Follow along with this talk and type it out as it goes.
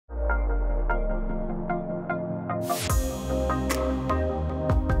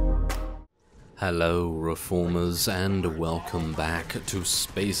Hello Reformers and welcome back to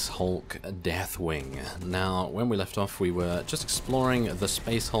Space Hulk Deathwing. Now, when we left off we were just exploring the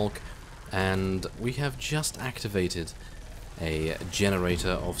Space Hulk and we have just activated a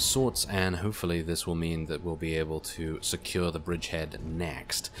generator of sorts, and hopefully this will mean that we'll be able to secure the bridgehead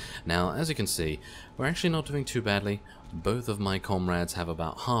next. Now, as you can see, we're actually not doing too badly. Both of my comrades have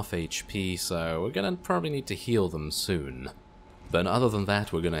about half HP, so we're gonna probably need to heal them soon. But other than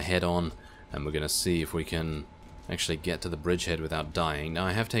that, we're gonna head on and we're going to see if we can actually get to the bridgehead without dying. Now,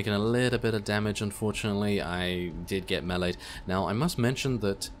 I have taken a little bit of damage, unfortunately. I did get meleeed. Now, I must mention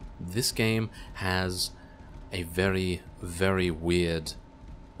that this game has a very, very weird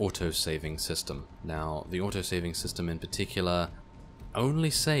auto-saving system. Now, the auto-saving system in particular only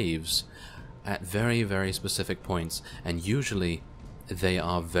saves at very, very specific points, and usually they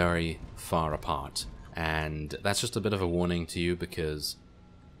are very far apart. And that's just a bit of a warning to you, because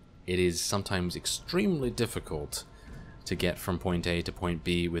it is sometimes extremely difficult to get from point A to point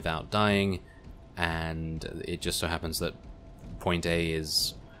B without dying, and it just so happens that point A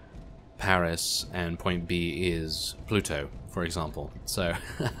is Paris and point B is Pluto, for example. So,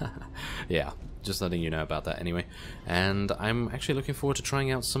 yeah, just letting you know about that anyway. And I'm actually looking forward to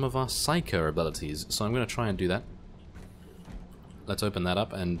trying out some of our Psyker abilities, so I'm going to try and do that. Let's open that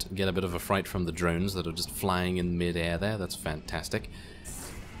up and get a bit of a fright from the drones that are just flying in mid-air there. That's fantastic.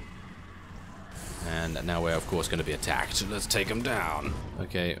 And now we're of course going to be attacked. Let's take them down.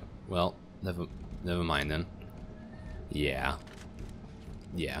 Okay, well, never mind then. Yeah,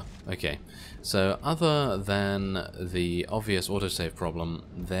 okay. So other than the obvious autosave problem,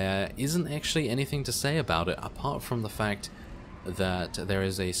 there isn't actually anything to say about it apart from the fact that there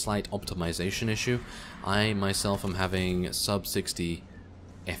is a slight optimization issue. I myself am having sub 60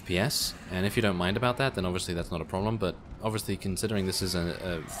 FPS, and if you don't mind about that, then obviously that's not a problem, but obviously considering this is an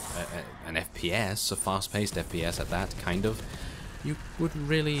FPS, a fast-paced FPS at that, kind of, you would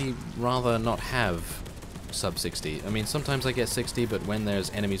really rather not have sub 60. I mean, sometimes I get 60, but when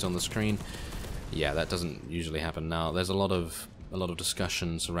there's enemies on the screen, yeah, that doesn't usually happen. Now, there's a lot of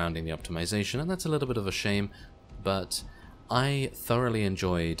discussion surrounding the optimization, and that's a little bit of a shame, but I thoroughly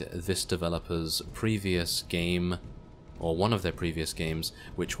enjoyed this developer's previous game, or one of their previous games,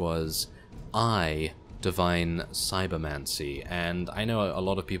 which was Divine Cybermancy, and I know a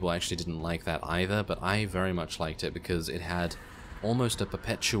lot of people actually didn't like that either, but I very much liked it because it had almost a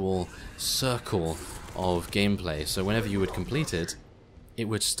perpetual circle of gameplay. So whenever you would complete it, it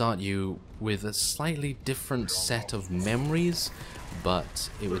would start you with a slightly different set of memories,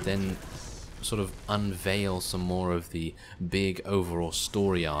 but it would then sort of unveil some more of the big overall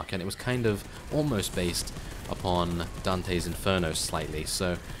story arc, and it was kind of almost based upon Dante's Inferno slightly,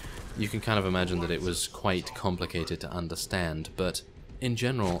 so you can kind of imagine that it was quite complicated to understand, but in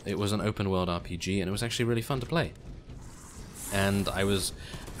general it was an open world RPG and it was actually really fun to play. And I was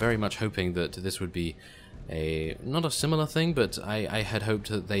very much hoping that this would be not a similar thing, but I had hoped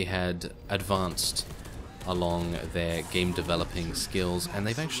that they had advanced along their game developing skills, and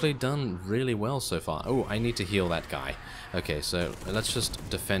they've actually done really well so far. Oh, I need to heal that guy. Okay, so let's just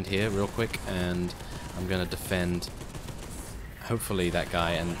defend here real quick, and I'm gonna defend hopefully that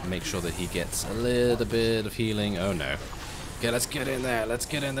guy and make sure that he gets a little bit of healing. Oh no. Okay, let's get in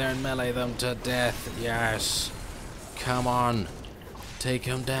there and melee them to death. Yes, come on, take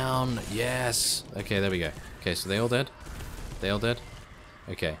him down. Yes. Okay, there we go. Okay, so they all dead?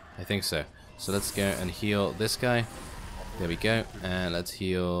 Okay, I think so. So let's go and heal this guy. There we go. And let's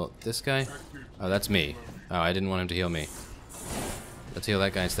heal this guy. Oh, that's me. Oh, I didn't want him to heal me. Let's heal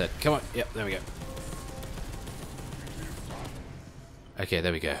that guy instead. Come on. Yep, there we go. Okay,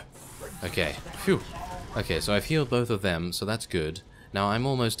 there we go. Okay. Phew. Okay, so I've healed both of them, so that's good. Now, I'm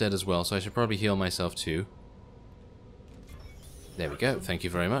almost dead as well, so I should probably heal myself too. There we go. Thank you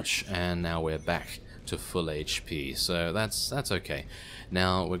very much. And now we're back to full HP, so that's okay.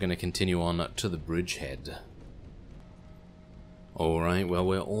 Now we're going to continue on to the bridgehead. Alright, well,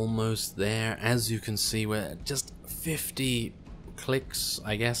 we're almost there. As you can see, we're just 50 clicks,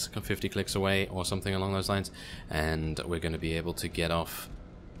 I guess, 50 clicks away or something along those lines, and we're going to be able to get off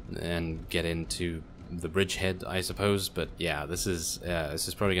and get into the bridgehead, I suppose. But yeah, this is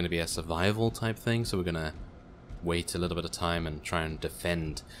probably going to be a survival type thing, so we're going to wait a little bit of time and try and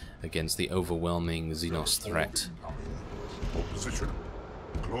defend against the overwhelming Xenos threat. Position.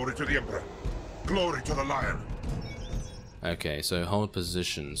 Glory to the Emperor. Glory to the Lion. Okay, so hold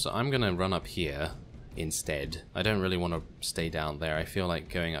position. So I'm gonna run up here instead. I don't really want to stay down there. I feel like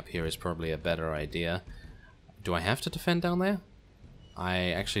going up here is probably a better idea. Do I have to defend down there?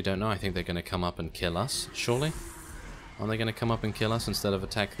 I actually don't know. I think they're gonna come up and kill us, surely? Are they going to come up and kill us instead of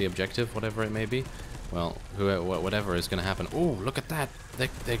attack the objective, whatever it may be? Well, whatever is going to happen. Oh, look at that!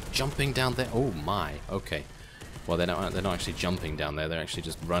 They're jumping down there. Oh my. Okay. Well, they're not actually jumping down there. They're actually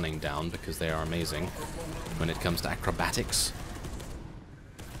just running down because they are amazing when it comes to acrobatics.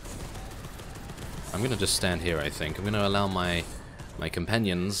 I'm going to just stand here, I think. I'm going to allow my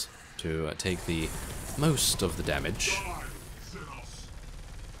companions to take the most of the damage.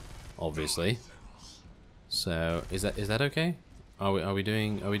 Obviously. So, is that okay? Are we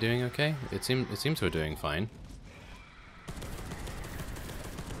doing okay? It seems we're doing fine.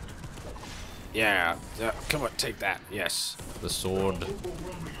 Yeah, come on, take that. Yes, the sword.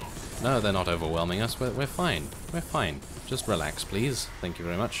 No, they're not overwhelming us. We're fine. We're fine. Just relax, please. Thank you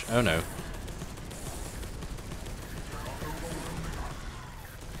very much. Oh no.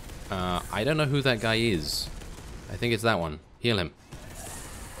 I don't know who that guy is. I think it's that one. Heal him.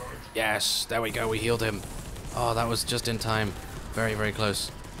 Yes, there we go. We healed him. Oh, that was just in time. Very, very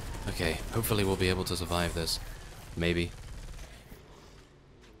close. Okay, hopefully we'll be able to survive this. Maybe.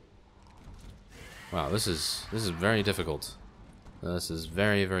 Wow, this is very difficult. This is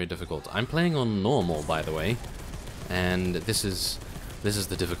very, very difficult. I'm playing on normal, by the way, and this is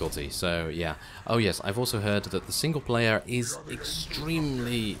the difficulty. So yeah. Oh yes, I've also heard that the single player is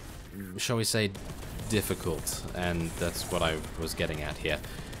extremely, shall we say, difficult, and that's what I was getting at here.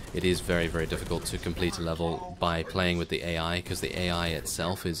 It is very, very difficult to complete a level by playing with the AI, because the AI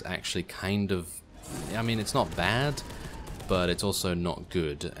itself is actually kind of, I mean, it's not bad, but it's also not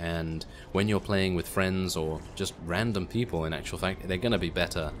good, and when you're playing with friends or just random people, in actual fact, they're going to be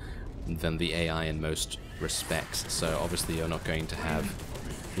better than the AI in most respects. So obviously you're not going to have,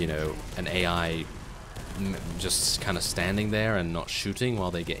 you know, an AI just kind of standing there and not shooting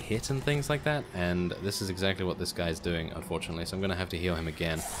while they get hit and things like that, and this is exactly what this guy's doing, unfortunately, so I'm going to have to heal him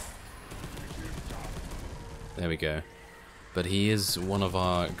again. There we go. But he is one of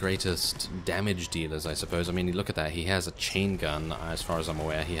our greatest damage dealers, I suppose. I mean, look at that. He has a chain gun, as far as I'm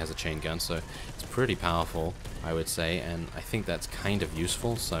aware. He has a chain gun, so it's pretty powerful, I would say, and I think that's kind of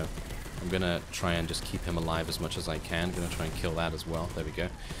useful, so I'm going to try and just keep him alive as much as I can. I'm going to try and kill that as well. There we go.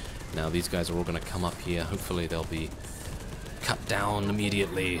 Now, these guys are all going to come up here. Hopefully, they'll be cut down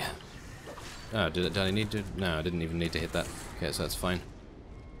immediately. Oh, did I need to? No, I didn't even need to hit that. Okay, so that's fine.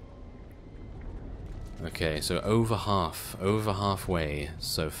 Okay, so over halfway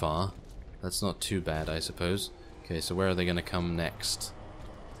so far. That's not too bad, I suppose. Okay, so where are they going to come next?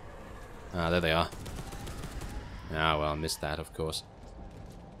 Ah, there they are. Ah, well, I missed that, of course.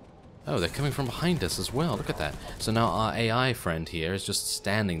 Oh, they're coming from behind us as well. Look at that. So now our AI friend here is just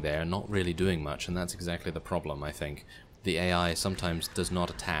standing there, not really doing much, and that's exactly the problem, I think. The AI sometimes does not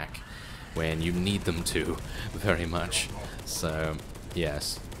attack when you need them to very much. So,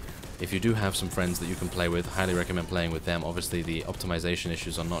 yes. If you do have some friends that you can play with, highly recommend playing with them. Obviously, the optimization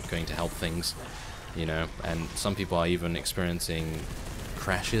issues are not going to help things, you know, and some people are even experiencing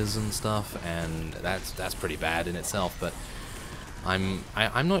crashes and stuff, and that's pretty bad in itself, but I'm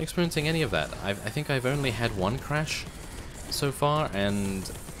not experiencing any of that. I think I've only had one crash so far,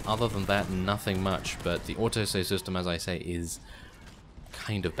 and other than that, nothing much. But the autosave system, as I say, is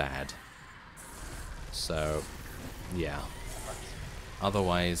kind of bad. So, yeah.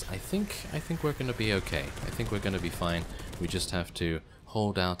 Otherwise, I think we're going to be okay. I think we're going to be fine. We just have to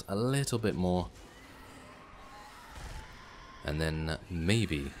hold out a little bit more, and then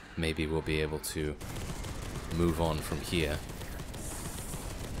maybe we'll be able to move on from here.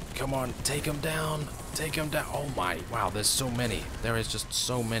 Come on, take him down! Take him down! Oh my, wow, there's so many. There is just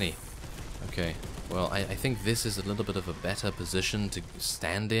so many. Okay, well, I think this is a little bit of a better position to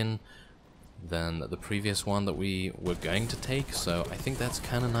stand in than the previous one that we were going to take, so I think that's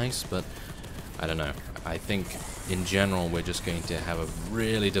kind of nice, but I don't know. I think, in general, we're just going to have a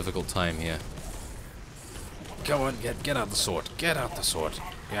really difficult time here. Come on, get out the sword. Get out the sword.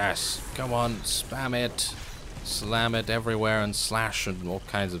 Yes, come on, spam it. Slam it everywhere and slash and all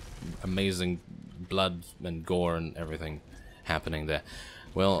kinds of amazing blood and gore and everything happening there.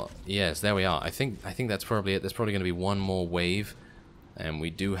 Well, yes, there we are. I think that's probably it. There's probably going to be one more wave, and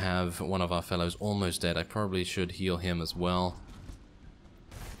we do have one of our fellows almost dead. I probably should heal him as well.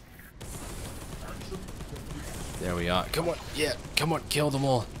 There we are. Come on, yeah, come on, kill them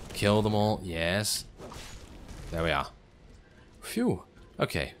all. Kill them all. Yes. There we are. Phew.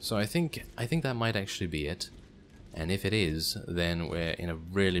 Okay, so I think that might actually be it. And if it is, then we're in a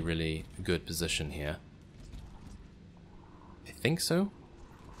really, really good position here. I think so?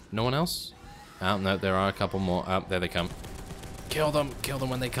 No one else? Oh, no, there are a couple more. Oh, there they come. Kill them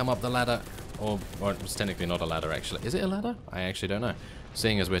when they come up the ladder. Or it's technically not a ladder, actually. Is it a ladder? I actually don't know.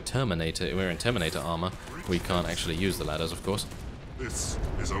 Seeing as we're in Terminator armor, we can't actually use the ladders, of course. This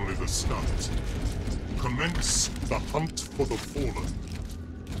is only the start. Commence the hunt for the fallen.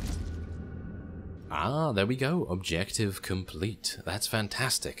 Ah, there we go. Objective complete. That's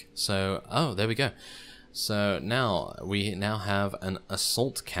fantastic. So, oh, there we go. So now, we now have an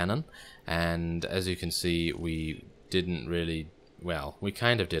assault cannon, and as you can see, we didn't really, well, we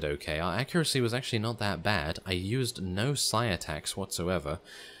kind of did okay. Our accuracy was actually not that bad. I used no psi attacks whatsoever,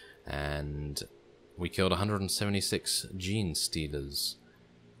 and we killed 176 Genestealers.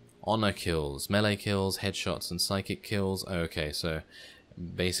 Honor kills, melee kills, headshots, and psychic kills. Okay, so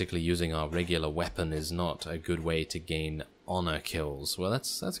basically using our regular weapon is not a good way to gain honor kills. Well,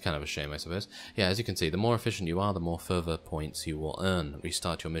 that's kind of a shame, I suppose. Yeah, as you can see, the more efficient you are, the more fervor points you will earn.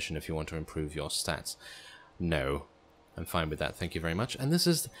 Restart your mission if you want to improve your stats. No, I'm fine with that, thank you very much. And this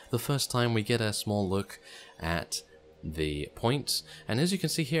is the first time we get a small look at the points, and as you can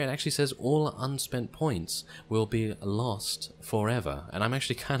see here, it actually says all unspent points will be lost forever. And I'm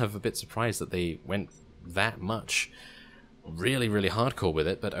actually kind of a bit surprised that they went that much really hardcore with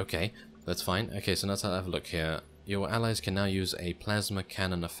it, but okay, that's fine. Okay, so let's have a look here. Your allies can now use a plasma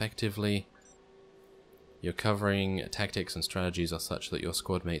cannon effectively. Your covering tactics and strategies are such that your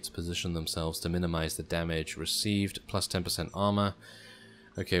squad mates position themselves to minimize the damage received, plus 10% armor.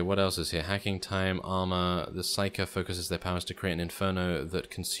 Okay, what else is here? Hacking time, armor. The Psyker focuses their powers to create an inferno that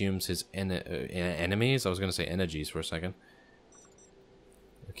consumes his enemies. I was going to say energies for a second.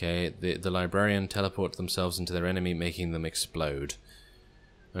 Okay, the Librarian teleports themselves into their enemy, making them explode.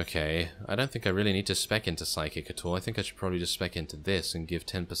 Okay, I don't think I really need to spec into Psychic at all. I think I should probably just spec into this and give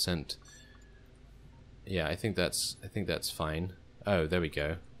 10%. Yeah, I think that's fine. Oh, there we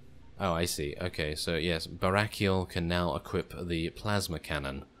go. Oh, I see. Okay, so yes, Barakiel can now equip the plasma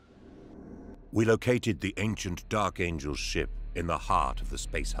cannon. We located the ancient Dark Angel's ship in the heart of the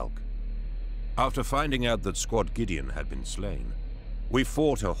Space Hulk. After finding out that Squad Gideon had been slain, we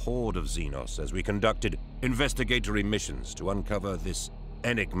fought a horde of Xenos as we conducted investigatory missions to uncover this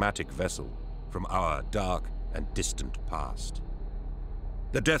enigmatic vessel from our dark and distant past.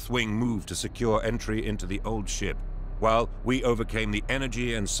 The Deathwing moved to secure entry into the old ship, while we overcame the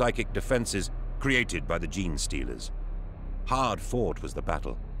energy and psychic defenses created by the Genestealers. Hard fought was the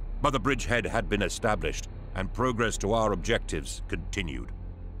battle, but the bridgehead had been established, and progress to our objectives continued.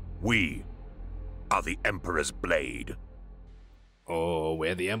 We are the Emperor's Blade. Oh,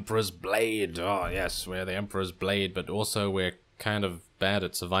 we're the Emperor's Blade. Oh, yes, we're the Emperor's Blade, but also we're kind of bad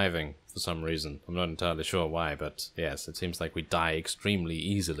at surviving for some reason. I'm not entirely sure why, but yes, it seems like we die extremely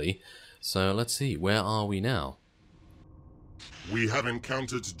easily. So let's see, where are we now? We have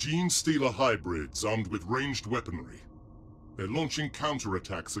encountered Genestealer hybrids armed with ranged weaponry. They're launching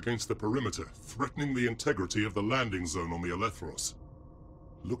counterattacks against the perimeter, threatening the integrity of the landing zone on the Elethros.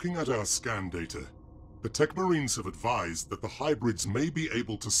 Looking at our scan data, the Tech Marines have advised that the hybrids may be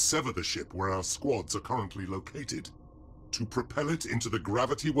able to sever the ship where our squads are currently located, to propel it into the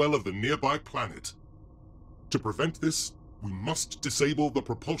gravity well of the nearby planet. To prevent this, we must disable the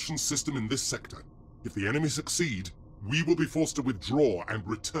propulsion system in this sector. If the enemy succeed, we will be forced to withdraw and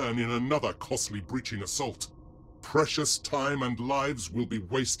return in another costly breaching assault. Precious time and lives will be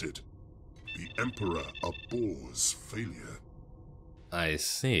wasted. The Emperor abhors failure. I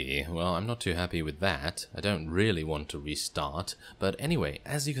see. Well, I'm not too happy with that. I don't really want to restart. But anyway,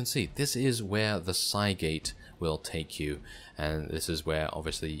 as you can see, this is where the Psygate will take you. And this is where,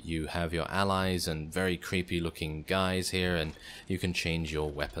 obviously, you have your allies and very creepy looking guys here, and you can change your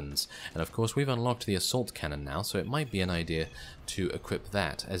weapons. And of course, we've unlocked the assault cannon now, so it might be an idea to equip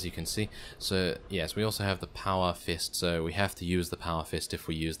that, as you can see. So, yes, we also have the power fist, so we have to use the power fist if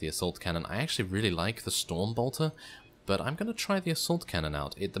we use the assault cannon. I actually really like the storm bolter, but I'm going to try the assault cannon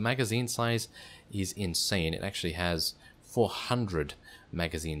out. The magazine size is insane. It actually has 400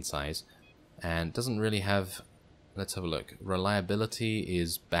 magazine size and doesn't really have, let's have a look, reliability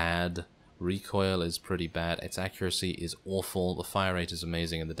is bad, recoil is pretty bad, its accuracy is awful, the fire rate is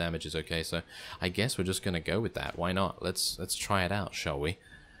amazing, and the damage is okay, so I guess we're just going to go with that. Why not? Let's try it out, shall we?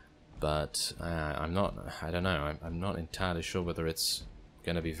 But I don't know, I'm not entirely sure whether it's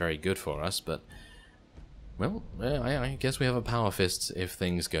going to be very good for us, but well, I guess we have a power fist if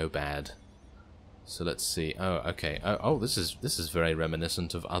things go bad. So let's see. Oh, okay. Oh, this is very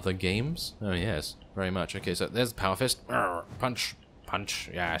reminiscent of other games. Oh yes, very much. Okay, so there's the power fist. Punch, punch.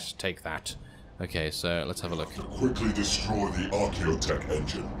 Yes, take that. Okay, so let's have a look. To quickly destroy the Archaeotech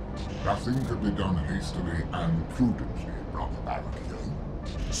engine. Nothing could be done hastily and prudently, Brother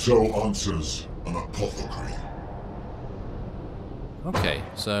Barakiel. So answers an apothecary. Okay,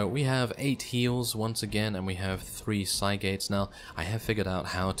 so we have 8 heals once again, and we have 3 Psi gates. Now, I have figured out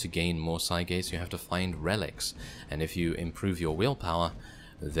how to gain more Psi gates. You have to find relics, and if you improve your willpower,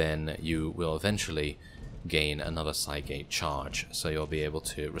 then you will eventually gain another Psi gate charge. So you'll be able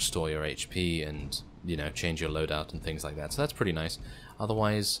to restore your HP and, you know, change your loadout and things like that. So that's pretty nice.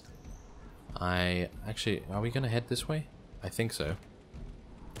 Otherwise, actually, are we going to head this way? I think so.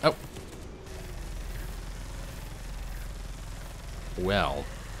 Oh! Well,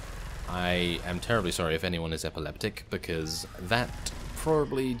 I am terribly sorry if anyone is epileptic, because that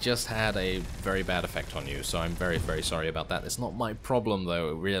probably just had a very bad effect on you, so I'm very, very sorry about that. It's not my problem,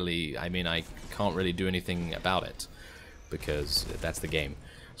 though, really. I mean, I can't really do anything about it, because that's the game.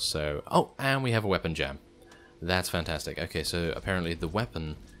 So, oh, and we have a weapon jam. That's fantastic. Okay, so apparently the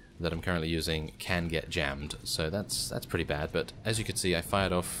weapon that I'm currently using can get jammed, so that's pretty bad, but as you can see, I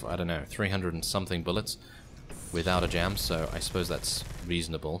fired off, I don't know, 300 and something bullets without a jam, so I suppose that's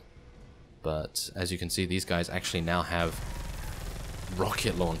reasonable. But as you can see, these guys actually now have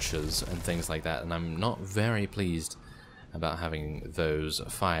rocket launchers and things like that, and I'm not very pleased about having those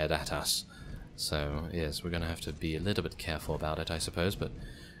fired at us. So yes, we're gonna have to be a little bit careful about it, I suppose, but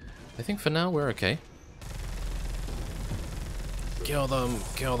I think for now we're okay. Kill them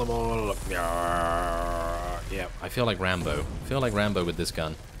all. Yeah, I feel like Rambo. With this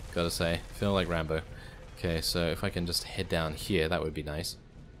gun, gotta say. Feel like Rambo. Okay, so if I can just head down here, that would be nice.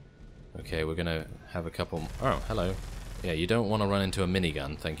 Okay, we're gonna have a couple... Oh, hello. Yeah, you don't want to run into a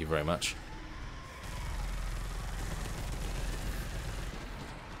minigun, thank you very much.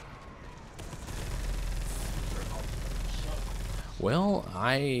 Well,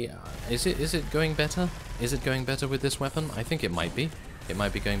 Is it going better? Is it going better with this weapon? I think it might be. It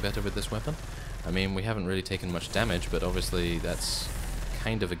might be going better with this weapon. I mean, we haven't really taken much damage, but obviously that's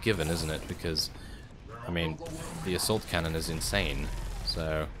kind of a given, isn't it? Because... I mean, the assault cannon is insane,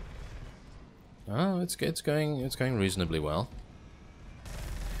 so... Oh, it's going reasonably well.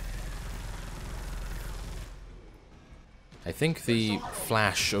 I think the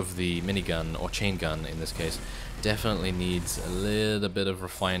flash of the minigun, or chain gun in this case, definitely needs a little bit of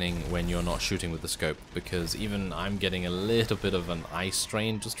refining when you're not shooting with the scope, because even I'm getting a little bit of an eye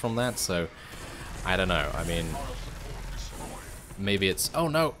strain just from that, so... I don't know, I mean... Maybe it's... Oh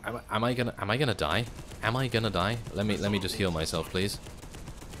no! Am I gonna die? Am I gonna die? Let me just heal myself, please.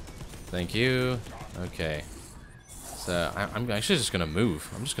 Thank you. Okay. So I'm actually just gonna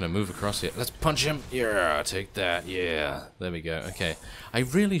move. I'm just gonna move across here. Let's punch him. Yeah, take that. Yeah. There we go. Okay. I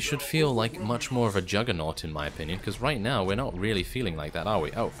really should feel like much more of a juggernaut, in my opinion, because right now we're not really feeling like that, are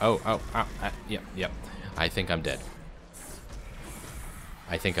we? Oh. Yep. I think I'm dead.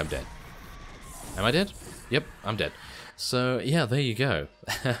 Am I dead? Yep, I'm dead. So, yeah, there you go.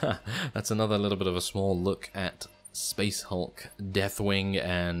 That's another little bit of a small look at Space Hulk Deathwing,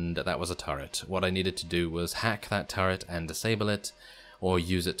 and that was a turret. What I needed to do was hack that turret and disable it, or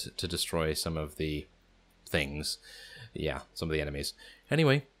use it to destroy some of the things. Yeah, some of the enemies.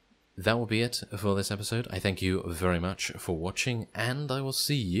 Anyway, that will be it for this episode. I thank you very much for watching, and I will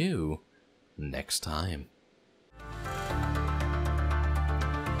see you next time.